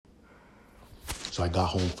So I got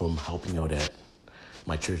home from helping out at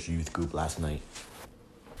my church youth group last night.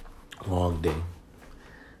 Long day.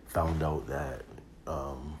 Found out that,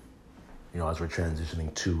 as we're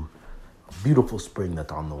transitioning to a beautiful spring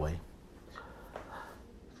that's on the way,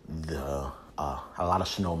 a lot of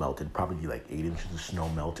snow melted, probably like 8 inches of snow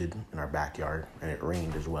melted in our backyard, and it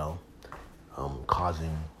rained as well,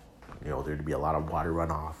 causing, there to be a lot of water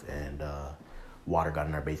runoff, and water got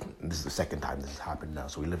in our basement. And this is the second time this has happened now.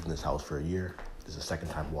 So we lived in this house for a year. This is the second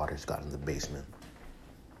time water's got in the basement.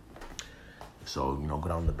 So, go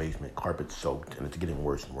down in the basement, carpet's soaked, and it's getting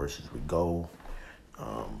worse and worse as we go.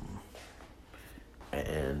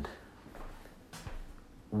 And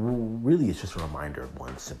really, it's just a reminder of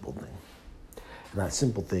one simple thing. And that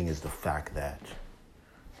simple thing is the fact that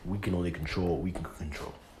we can only control what we can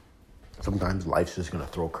control. Sometimes life's just going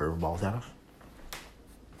to throw curveballs at us.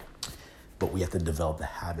 But we have to develop the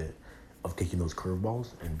habit of taking those curveballs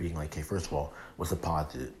and being like, okay, first of all, what's the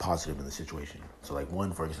positive in the situation? So like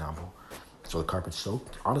one, for example, so the carpet's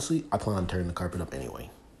soaked. Honestly, I plan on tearing the carpet up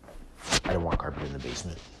anyway. I didn't want carpet in the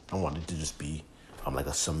basement. I wanted it to just be like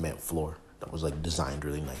a cement floor that was like designed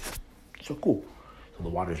really nice. So cool. So the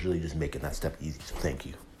water's really just making that step easy. So thank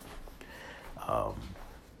you.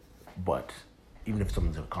 But even if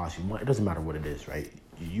something's gonna cost you money, it doesn't matter what it is, right?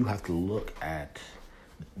 You have to look at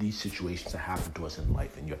these situations that happen to us in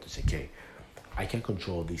life, and you have to say, okay, I can't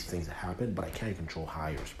control these things that happen, but I can control how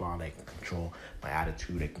I respond. I can control my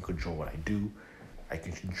attitude. I can control what I do. I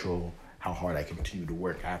can control how hard I continue to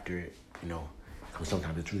work after it, Because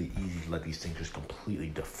sometimes it's really easy to let these things just completely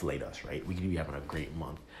deflate us, right? We can be having a great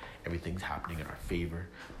month. Everything's happening in our favor.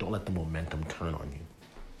 Don't let the momentum turn on you.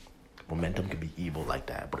 Momentum can be evil like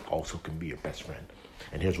that, but it also can be your best friend.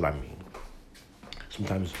 And here's what I mean.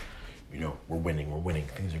 Sometimes, we're winning.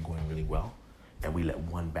 Things are going really well. And we let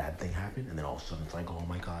one bad thing happen, and then all of a sudden it's like, oh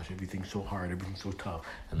my gosh, everything's so hard, everything's so tough.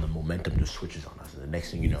 And the momentum just switches on us. And the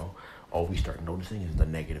next thing you know, all we start noticing is the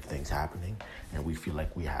negative things happening, and we feel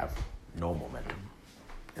like we have no momentum.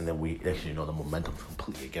 And then the momentum's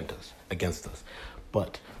completely against us.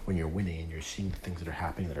 But when you're winning and you're seeing things that are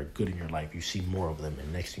happening that are good in your life, you see more of them.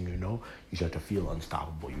 And next thing you know, you start to feel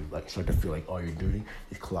unstoppable. You start to feel like all you're doing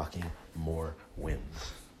is clocking more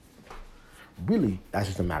wins. Really, that's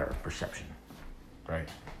just a matter of perception, right?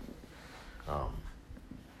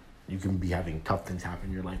 You can be having tough things happen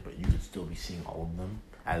in your life, but you can still be seeing all of them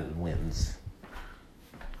as wins.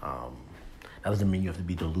 That doesn't mean you have to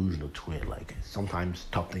be delusional to it. Like, sometimes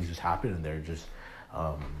tough things just happen and they're just,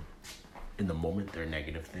 in the moment, they're a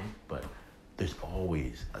negative thing, but there's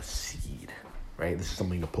always a seed, right? This is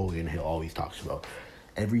something Napoleon Hill always talks about.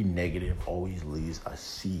 Every negative always leaves a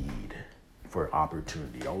seed for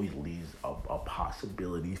opportunity. It always leaves a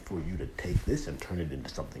possibility for you to take this and turn it into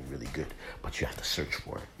something really good. But you have to search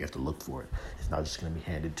for it. You have to look for it. It's not just going to be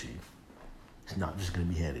handed to you.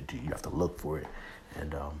 You have to look for it.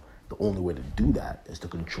 And the only way to do that is to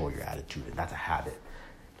control your attitude. And that's a habit.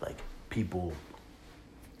 Like, people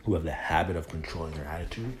who have the habit of controlling their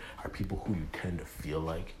attitude are people who you tend to feel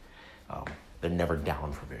like they're never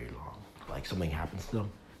down for very long. Like, something happens to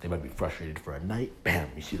them, they might be frustrated for a night, bam,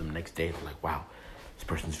 you see them the next day, they're like, wow, this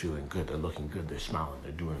person's feeling good, they're looking good, they're smiling,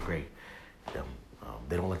 they're doing great.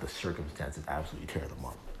 They don't let the circumstances absolutely tear them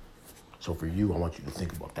up. So for you, I want you to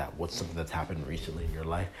think about that. What's something that's happened recently in your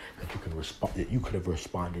life that you could have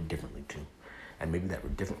responded differently to? And maybe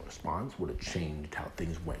that different response would have changed how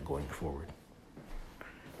things went going forward.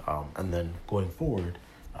 And then going forward,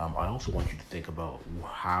 I also want you to think about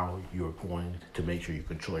how you're going to make sure you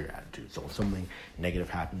control your attitude. So when something negative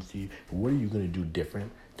happens to you, what are you going to do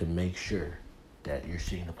different to make sure that you're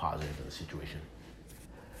seeing the positive in the situation?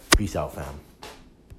 Peace out, fam.